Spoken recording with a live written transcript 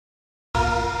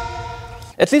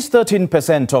At least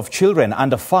 13% of children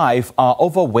under 5 are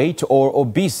overweight or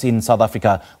obese in South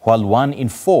Africa, while 1 in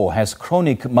 4 has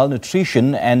chronic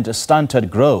malnutrition and stunted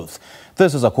growth.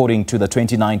 This is according to the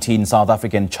 2019 South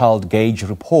African Child Gauge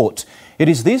report. It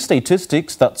is these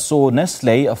statistics that saw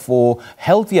Nestlé for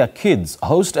Healthier Kids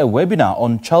host a webinar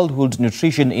on childhood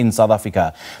nutrition in South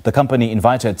Africa. The company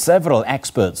invited several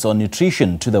experts on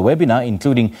nutrition to the webinar,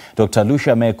 including Dr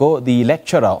Lucia Meko, the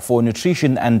lecturer for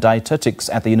Nutrition and Dietetics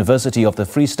at the University of the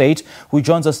Free State, who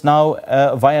joins us now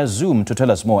via Zoom to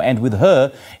tell us more. And with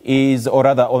her is, or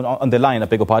rather on the line, I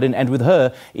beg your pardon, and with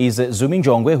her is Zumi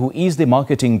Njongwe, who is the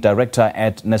marketing director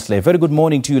at Nestlé. Very good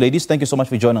morning to you, ladies. Thank you so much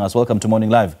for joining us. Welcome to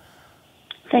Morning Live.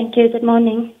 Thank you. Good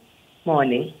morning.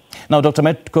 Morning. Now, Dr.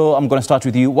 Meko, I'm going to start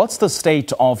with you. What's the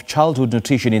state of childhood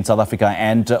nutrition in South Africa,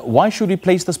 and why should we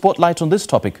place the spotlight on this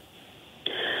topic?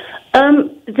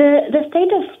 The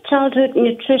state of childhood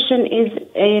nutrition is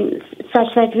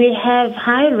such that we have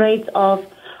high rates of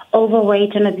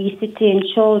overweight and obesity in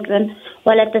children,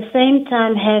 while at the same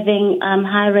time having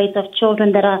high rates of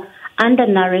children that are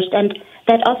undernourished, and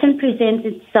that often presents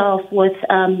itself with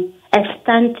as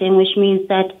stunting, which means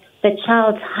that the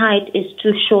child's height is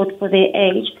too short for their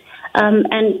age.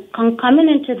 And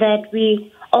concomitant to that,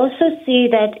 we also see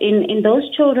that in those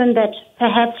children that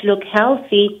perhaps look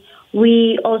healthy,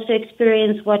 we also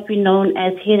experience what we know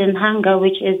as hidden hunger,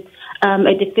 which is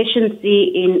a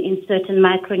deficiency in certain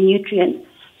micronutrients.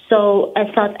 So as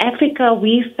South Africa,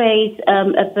 we face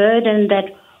a burden that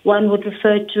one would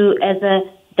refer to as a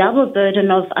double burden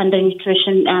of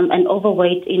undernutrition and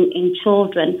overweight in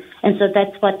children. And so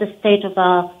that's what the state of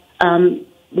our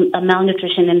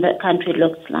malnutrition in the country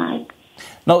looks like.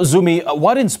 Now, Zumi,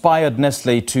 what inspired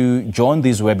Nestlé to join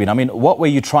this webinar? I mean, what were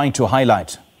you trying to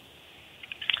highlight?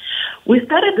 We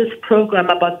started this program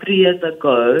about 3 years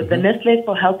ago. The Nestlé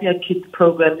for Healthier Kids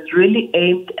program is really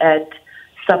aimed at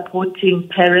supporting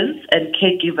parents and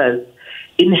caregivers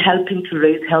in helping to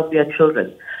raise healthier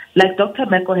children. Like Dr.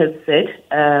 Meko has said,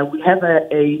 we have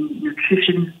a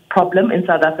nutrition problem in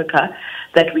South Africa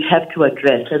that we have to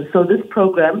address. And so this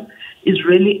program is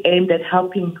really aimed at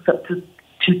helping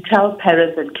to tell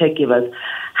parents and caregivers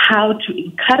how to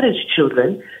encourage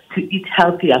children to eat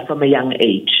healthier from a young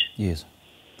age. Yes.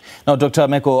 Now, Dr.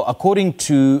 Meko, according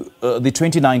to the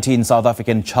 2019 South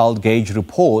African Child Gauge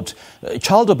report,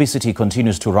 child obesity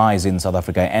continues to rise in South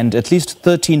Africa, and at least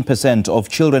 13% of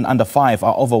children under 5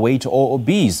 are overweight or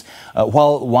obese,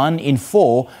 while 1 in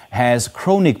 4 has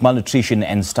chronic malnutrition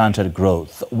and stunted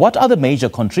growth. What are the major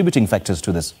contributing factors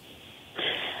to this?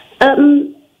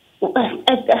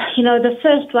 The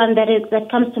first one that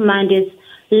comes to mind is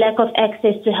lack of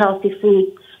access to healthy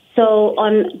food. So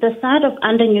on the side of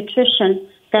undernutrition,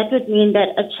 that would mean that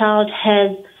a child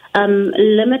has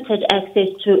limited access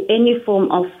to any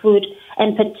form of food,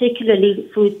 and particularly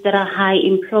foods that are high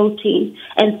in protein.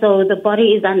 And so the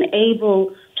body is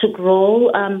unable to grow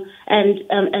and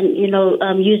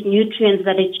use nutrients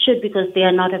that it should because they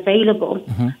are not available.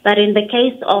 Mm-hmm. But in the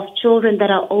case of children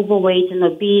that are overweight and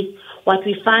obese, what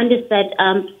we find is that,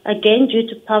 again, due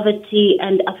to poverty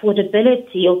and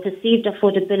affordability or perceived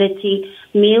affordability,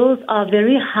 meals are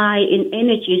very high in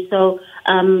energy. So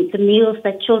the meals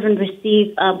that children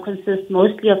receive consist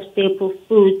mostly of staple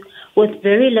foods with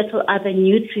very little other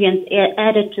nutrients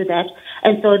added to that.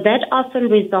 And so that often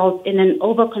results in an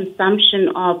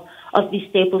overconsumption of these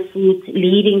staple foods,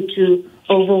 leading to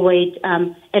overweight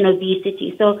and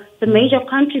obesity. So the major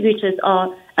contributors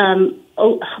are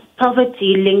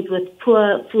poverty linked with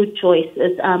poor food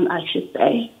choices, I should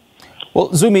say. Well,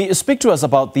 Zumi, speak to us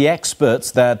about the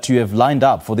experts that you have lined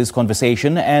up for this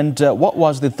conversation, and what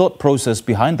was the thought process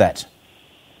behind that?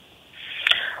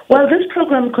 Well, this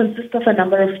program consists of a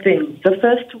number of things. The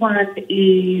first one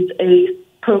is a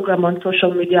program on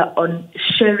social media on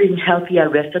sharing healthier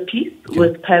recipes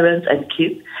with parents and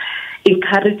kids,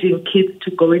 encouraging kids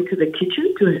to go into the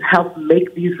kitchen to help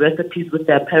make these recipes with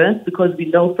their parents, because we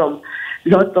know from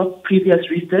lots of previous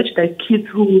research that kids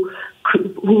who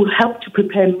help to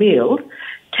prepare meals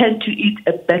tend to eat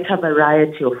a better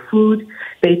variety of food.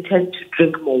 They tend to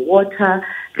drink more water.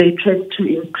 They tend to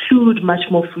include much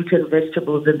more fruit and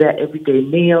vegetables in their everyday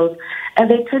meals. And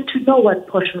they tend to know what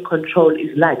portion control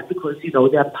is like because,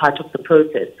 they're part of the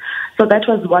process. So that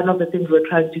was one of the things we're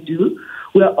trying to do.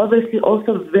 We are obviously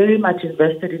also very much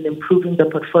invested in improving the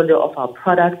portfolio of our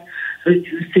products,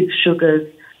 reducing sugars,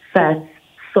 fats,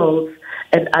 salts,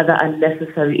 and other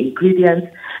unnecessary ingredients.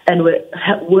 And we're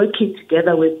working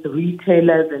together with the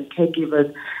retailers and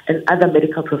caregivers and other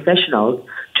medical professionals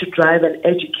to drive an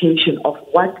education of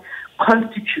what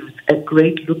constitutes a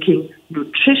great-looking,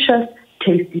 nutritious,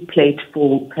 tasty plate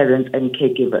for parents and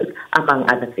caregivers, among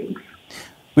other things.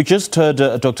 We just heard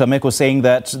Dr. Meko saying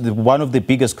that one of the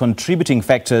biggest contributing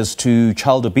factors to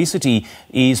child obesity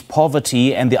is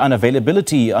poverty and the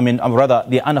unavailability,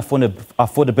 the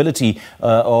unaffordability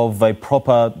of a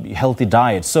proper healthy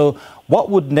diet. So what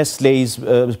would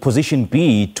Nestlé's position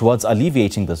be towards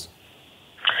alleviating this?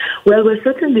 Well, we're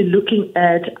certainly looking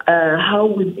at how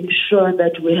we ensure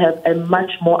that we have a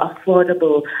much more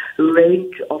affordable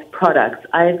range of products,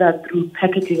 either through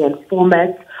packaging and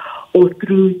formats or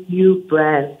through new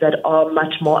brands that are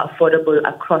much more affordable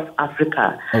across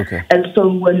Africa. Okay. And so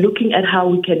we're looking at how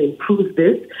we can improve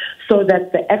this so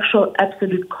that the actual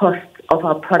absolute cost of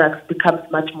our products becomes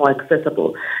much more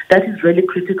accessible. That is really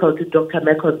critical to Dr.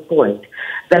 Meko's point,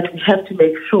 that we have to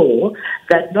make sure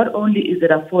that not only is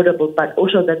it affordable, but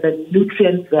also that the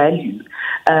nutrient value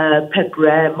per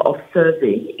gram of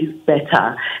serving is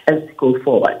better as we go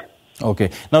forward.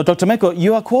 Okay. Now, Dr. Meko,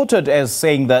 you are quoted as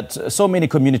saying that so many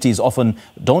communities often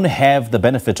don't have the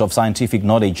benefit of scientific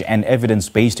knowledge and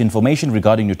evidence-based information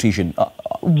regarding nutrition.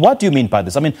 What do you mean by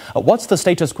this? What's the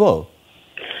status quo?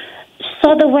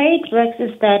 So the way it works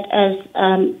is that as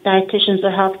dietitians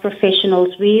or health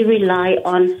professionals, we rely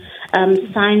on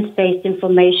science-based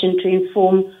information to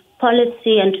inform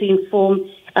policy and to inform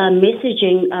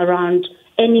messaging around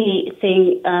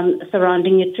anything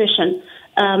surrounding nutrition.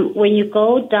 When you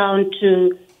go down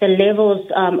to the levels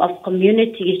of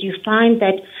communities, you find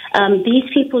that these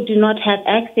people do not have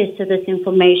access to this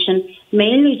information,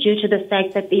 mainly due to the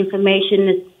fact that the information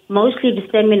is mostly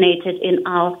disseminated in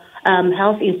our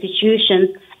health institutions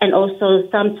and also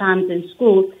sometimes in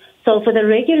schools. So for the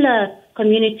regular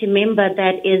community member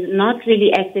that is not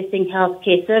really accessing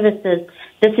healthcare services,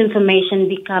 this information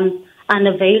becomes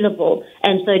unavailable,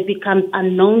 and so it becomes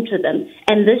unknown to them.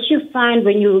 And this you find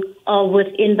when you are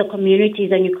within the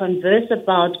communities and you converse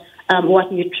about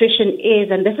what nutrition is.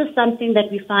 And this is something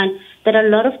that we find that a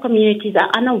lot of communities are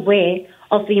unaware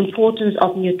of the importance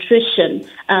of nutrition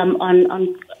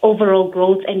on overall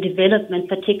growth and development,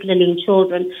 particularly in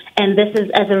children. And this is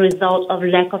as a result of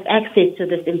lack of access to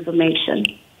this information.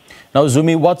 Now,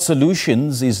 Zumi, what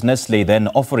solutions is Nestlé then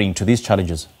offering to these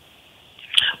challenges?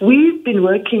 We've been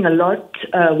working a lot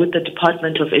with the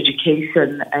Department of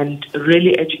Education and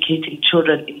really educating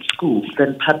children in schools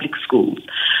and public schools.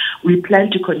 We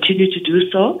plan to continue to do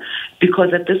so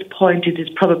because at this point it is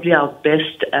probably our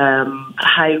best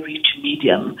high-reach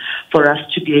medium for us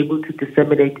to be able to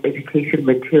disseminate education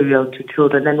material to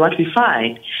children. And what we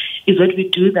find is that we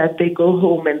do that, they go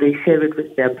home and they share it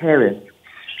with their parents.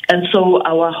 And so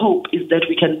our hope is that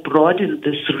we can broaden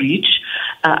this reach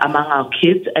among our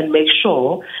kids and make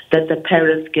sure that the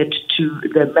message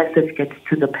gets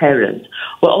to the parents.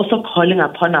 We're also calling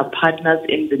upon our partners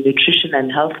in the nutrition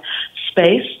and health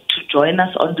space to join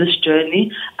us on this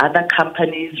journey, other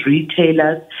companies,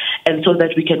 retailers, and so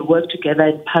that we can work together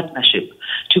in partnership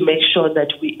to make sure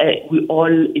that we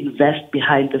all invest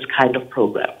behind this kind of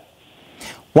program.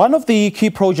 One of the key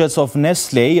projects of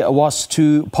Nestlé was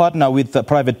to partner with the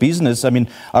private business,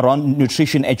 around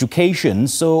nutrition education.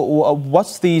 So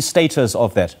what's the status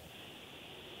of that?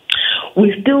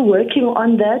 We're still working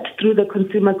on that through the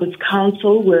Consumer Goods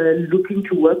Council. We're looking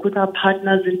to work with our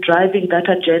partners in driving that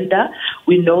agenda.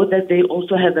 We know that they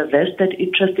also have a vested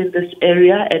interest in this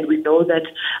area, and we know that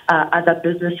other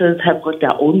businesses have got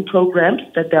their own programs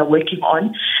that they're working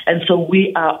on. And so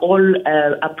we are all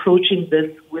approaching this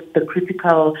with the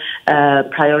critical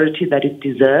priority that it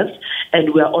deserves,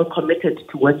 and we are all committed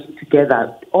to working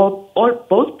together,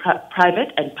 both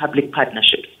private and public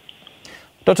partnerships.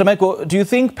 Dr. Meko, do you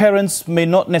think parents may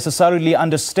not necessarily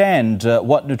understand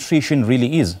what nutrition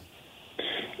really is?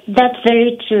 That's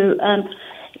very true.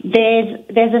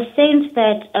 There's a sense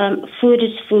that food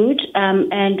is food,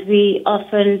 and we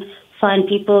often find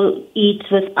people eat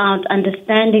without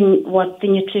understanding what the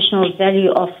nutritional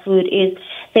value of food is.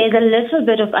 There's a little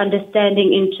bit of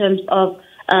understanding in terms of,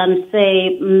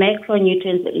 say,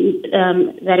 macronutrients,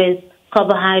 that is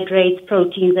carbohydrates,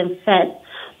 proteins, and fats,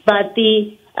 but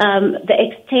the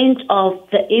extent of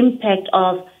the impact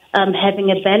of having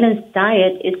a balanced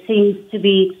diet, it seems to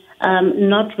be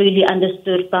not really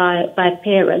understood by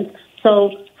parents. So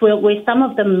where some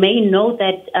of them may know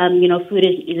that food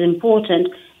is important,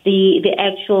 the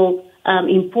actual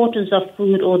importance of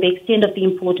food or the extent of the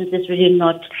importance is really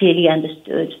not clearly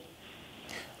understood.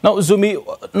 Now, Zumi,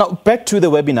 back to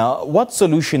the webinar. What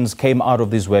solutions came out of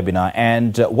this webinar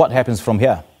and what happens from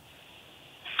here?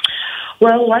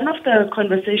 Well, one of the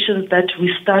conversations that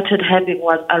we started having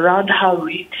was around how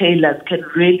retailers can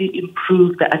really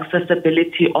improve the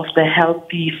accessibility of the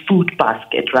healthy food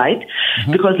basket, right?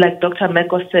 Mm-hmm. Because like Dr.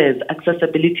 Meko says,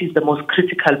 accessibility is the most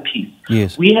critical piece.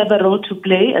 Yes. We have a role to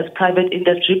play as private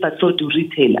industry, but so do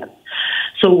retailers.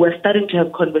 So we're starting to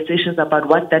have conversations about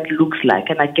what that looks like.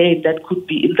 And again, that could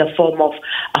be in the form of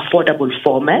affordable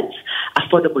formats,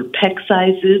 affordable pack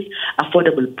sizes,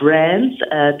 affordable brands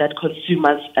that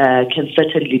consumers can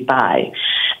certainly buy.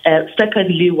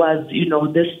 Secondly was,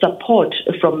 this support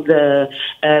from the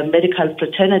medical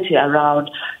fraternity around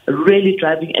really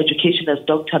driving education, as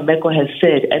Dr. Meko has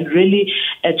said, and really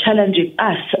challenging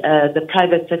us, the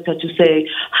private sector, to say,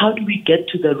 how do we get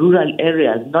to the rural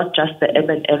areas, not just the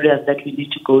urban areas that we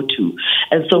need to go to?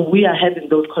 And so we are having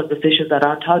those conversations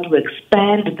around how to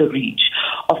expand the reach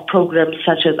of programs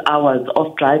such as ours,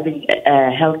 of driving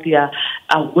healthier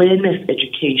awareness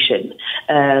education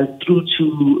through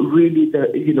to really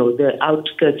the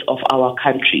outskirts of our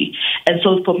country. And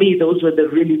so for me, those were the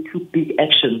really two big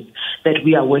actions that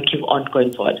we are working on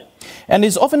going forward. And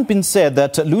it's often been said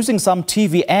that losing some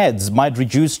TV ads might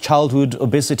reduce childhood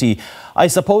obesity. I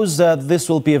suppose this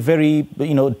will be a very,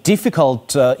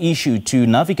 difficult issue to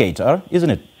navigate, isn't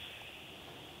it?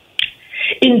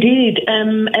 Indeed.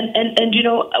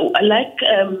 Like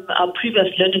our previous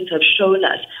learners have shown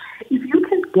us, if you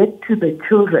can get to the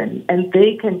children and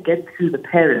they can get to the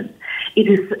parents, it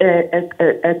is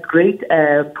a great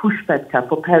push factor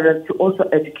for parents to also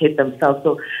educate themselves.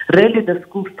 So really the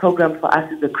schools program for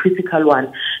us is a critical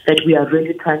one that we are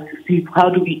really trying to see how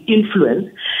do we influence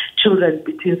children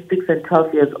between 6 and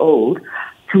 12 years old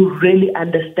to really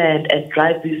understand and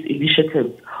drive these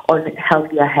initiatives on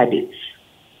healthier habits.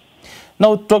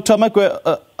 Now, Dr.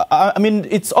 Meko,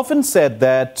 it's often said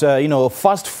that,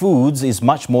 fast foods is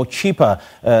much more cheaper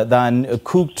than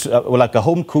cooked, like a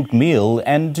home-cooked meal,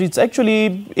 and it's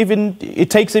actually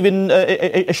it takes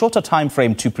a shorter time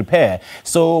frame to prepare.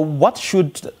 So what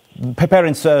should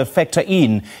parents factor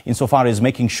in insofar as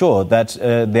making sure that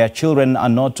their children are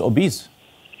not obese?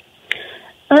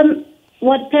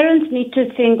 What parents need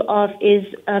to think of is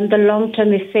the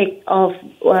long-term effect of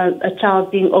a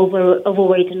child being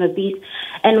overweight and obese.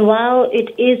 And while it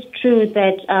is true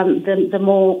that the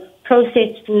more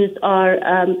processed foods are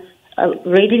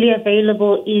readily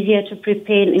available, easier to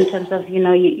prepare in terms of, you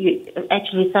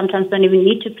actually sometimes don't even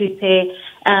need to prepare,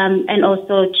 and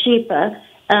also cheaper,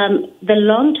 the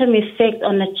long-term effect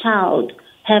on a child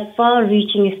have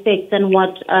far-reaching effects than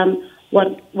what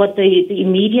the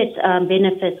immediate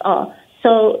benefits are.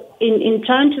 So in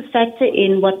trying to factor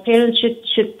in what parents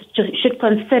should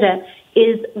consider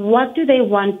is what do they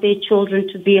want their children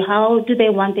to be? How do they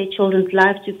want their children's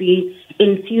life to be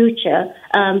in future?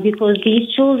 Because these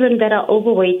children that are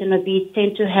overweight and obese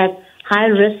tend to have high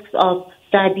risks of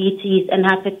diabetes and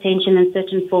hypertension and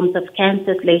certain forms of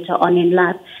cancers later on in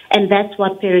life. And that's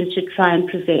what parents should try and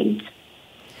prevent.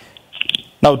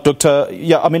 Now, Doctor,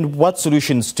 what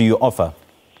solutions do you offer?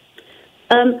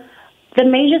 The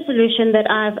major solution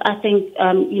that I think,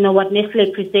 what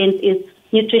Nestlé presents is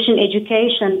nutrition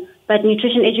education, but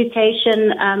nutrition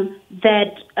education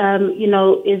that,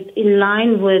 is in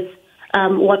line with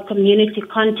what community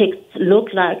contexts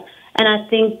look like. And I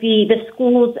think the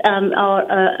schools are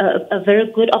a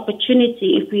very good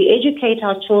opportunity. If we educate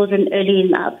our children early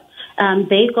enough,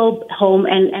 they go home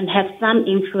and have some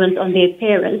influence on their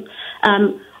parents.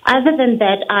 Other than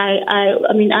that,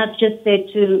 I've just said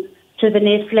to the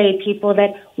Nestlé people that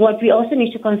what we also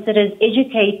need to consider is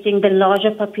educating the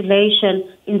larger population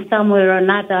in some way or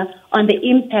another on the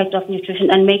impact of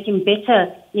nutrition and making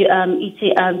better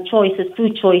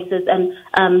food choices,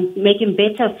 and making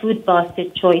better food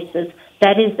basket choices.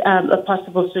 That is a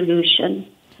possible solution.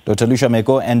 Dr. Lucia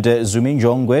Meko and Zumi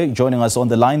Njongwe joining us on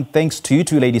the line. Thanks to you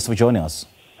two ladies for joining us.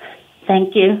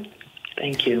 Thank you.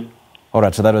 Thank you. All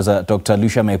right, so that was Dr.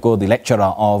 Lucia Meko, the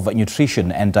lecturer of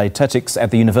Nutrition and Dietetics at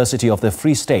the University of the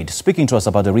Free State, speaking to us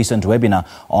about a recent webinar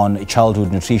on childhood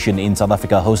nutrition in South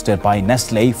Africa hosted by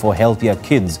Nestlé for Healthier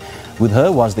Kids. With her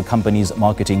was the company's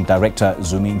marketing director,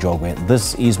 Zumi Njongwe.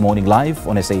 This is Morning Live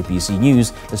on SABC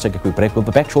News. Let's take a quick break. We'll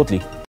be back shortly.